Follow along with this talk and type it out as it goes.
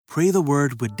Pray the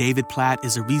Word with David Platt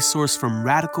is a resource from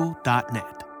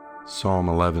radical.net. Psalm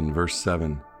 11, verse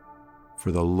 7.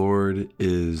 For the Lord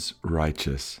is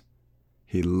righteous.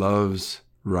 He loves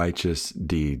righteous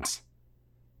deeds.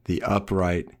 The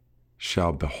upright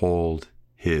shall behold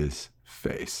his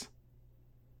face.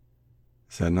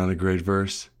 Is that not a great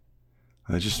verse?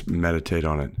 Let's just meditate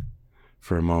on it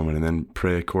for a moment and then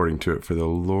pray according to it. For the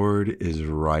Lord is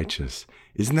righteous.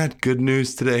 Isn't that good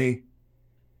news today?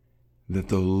 That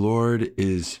the Lord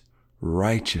is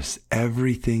righteous.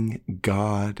 Everything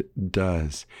God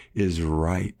does is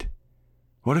right.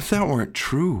 What if that weren't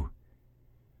true?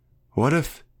 What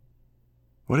if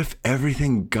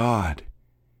everything God,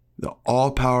 the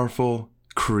all-powerful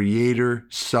creator,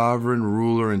 sovereign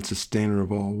ruler, and sustainer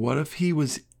of all, what if he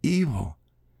was evil?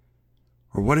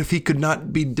 Or what if he could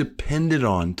not be depended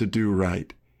on to do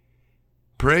right?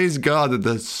 Praise God that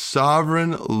the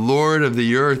sovereign Lord of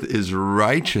the earth is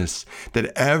righteous,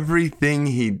 that everything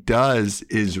he does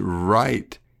is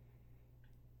right.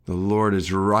 The Lord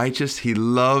is righteous. He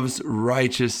loves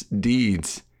righteous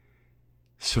deeds.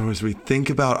 So as we think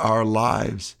about our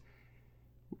lives,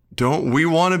 don't we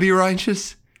want to be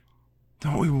righteous?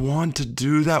 Don't we want to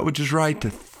do that which is right,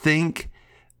 to think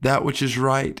that which is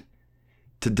right,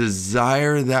 to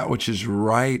desire that which is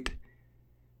right,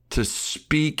 to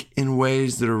speak in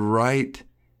ways that are right,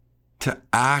 to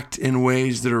act in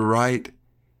ways that are right?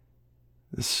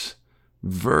 This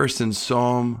verse in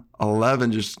Psalm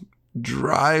 11 just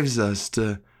drives us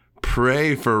to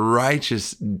pray for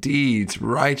righteous deeds,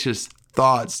 righteous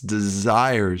thoughts,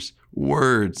 desires,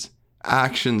 words,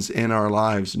 actions in our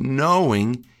lives,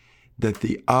 knowing that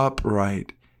the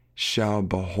upright shall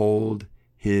behold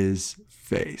his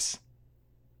face.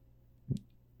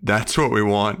 That's what we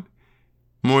want.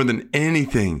 More than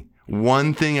anything,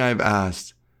 one thing I've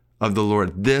asked of the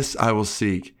Lord, this I will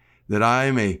seek, that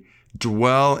I may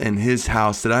dwell in his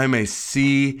house, that I may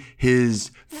see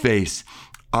his face.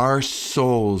 Our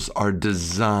souls are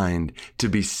designed to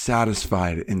be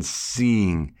satisfied in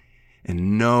seeing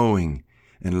and knowing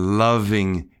and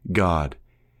loving God.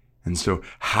 And so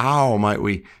how might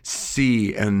we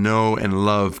see and know and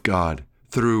love God?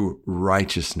 Through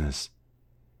righteousness.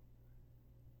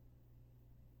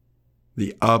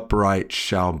 The upright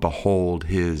shall behold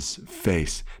his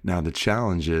face. Now the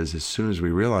challenge is, as soon as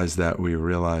we realize that, we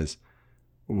realize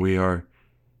we are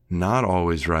not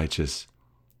always righteous.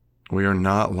 We are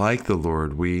not like the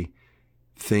Lord. We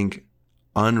think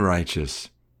unrighteous,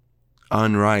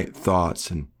 unright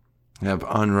thoughts, and have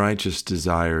unrighteous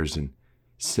desires, and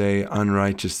say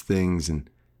unrighteous things, and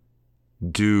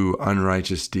do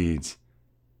unrighteous deeds.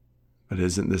 But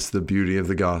isn't this the beauty of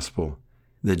the gospel?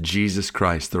 That Jesus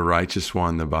Christ, the righteous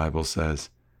one, the Bible says,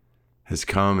 has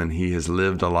come and he has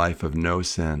lived a life of no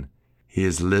sin. He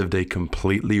has lived a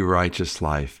completely righteous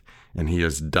life, and he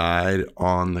has died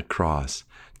on the cross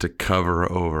to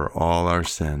cover over all our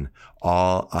sin,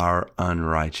 all our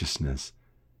unrighteousness.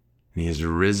 And he has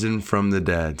risen from the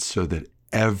dead so that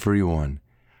everyone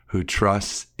who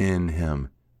trusts in him,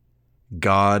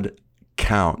 God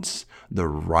counts the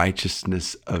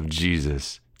righteousness of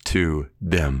Jesus to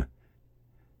them.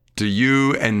 To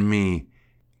you and me,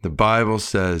 the Bible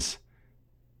says,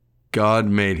 God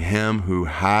made him who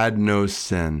had no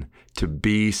sin to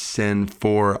be sin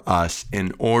for us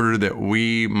in order that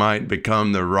we might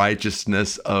become the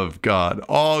righteousness of God.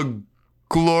 All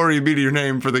glory be to your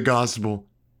name for the gospel.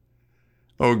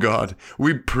 Oh God,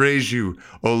 we praise you,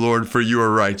 oh Lord, for you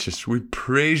are righteous. We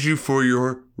praise you for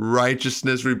your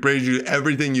righteousness. We praise you.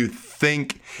 Everything you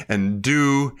think and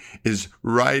do is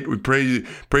right. We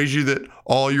praise you that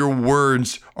all your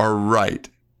words are right.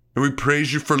 And we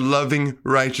praise you for loving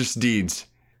righteous deeds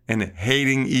and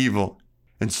hating evil.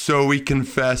 And so we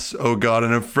confess, oh God,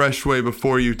 in a fresh way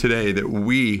before you today that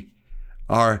we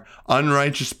are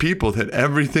unrighteous people, that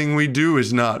everything we do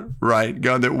is not right.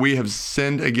 God, that we have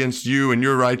sinned against you and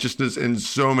your righteousness in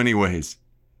so many ways.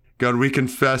 God, we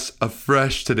confess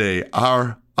afresh today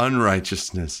our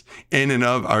unrighteousness in and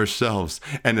of ourselves.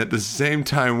 And at the same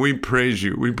time, we praise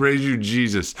you. We praise you,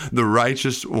 Jesus, the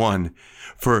righteous one,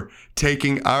 for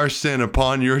taking our sin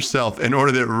upon yourself in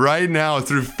order that right now,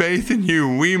 through faith in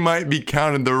you, we might be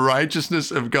counted the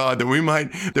righteousness of God, that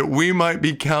we might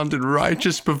be counted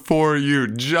righteous before you,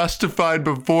 justified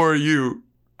before you.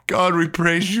 God, we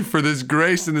praise you for this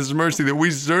grace and this mercy that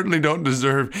we certainly don't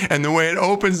deserve, and the way it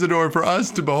opens the door for us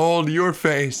to behold your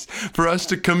face, for us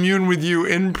to commune with you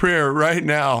in prayer right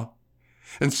now.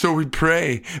 And so we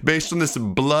pray, based on this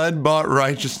blood-bought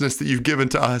righteousness that you've given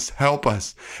to us, help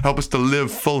us. Help us to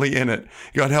live fully in it.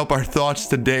 God, help our thoughts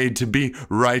today to be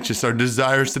righteous. Our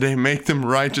desires today, make them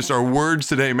righteous. Our words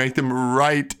today, make them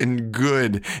right and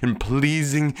good and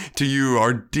pleasing to you.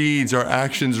 Our deeds, our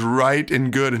actions, right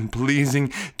and good and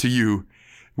pleasing to you.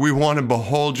 We want to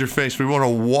behold your face. We want to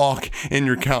walk in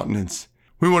your countenance.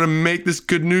 We want to make this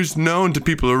good news known to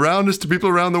people around us, to people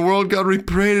around the world. God, we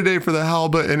pray today for the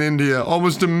Halba in India.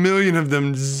 Almost 1 million of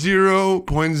them,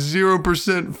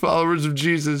 0.0% followers of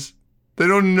Jesus. They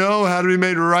don't know how to be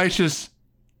made righteous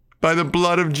by the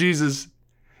blood of Jesus.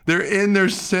 They're in their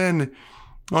sin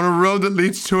on a road that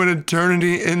leads to an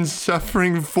eternity in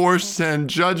suffering for sin,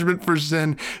 judgment for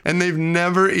sin, and they've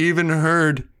never even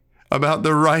heard about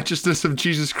the righteousness of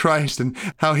Jesus Christ and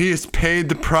how he has paid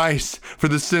the price for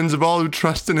the sins of all who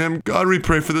trust in him. God, we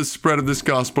pray for the spread of this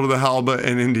gospel to the Halba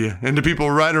in India and to people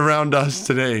right around us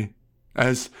today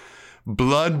as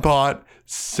blood-bought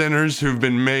sinners who've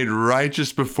been made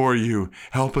righteous before you.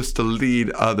 Help us to lead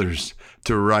others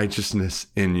to righteousness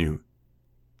in you.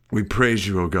 We praise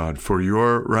you, O God, for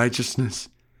your righteousness,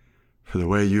 for the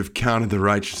way you've counted the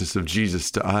righteousness of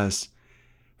Jesus to us,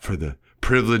 for the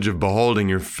privilege of beholding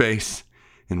your face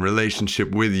in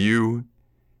relationship with you.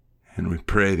 And we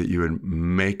pray that you would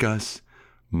make us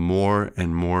more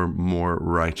and more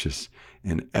righteous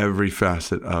in every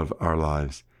facet of our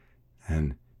lives,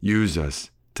 and use us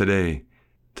today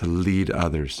to lead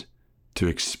others to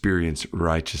experience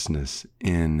righteousness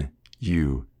in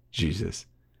you, Jesus.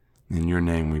 In your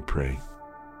name we pray.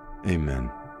 Amen.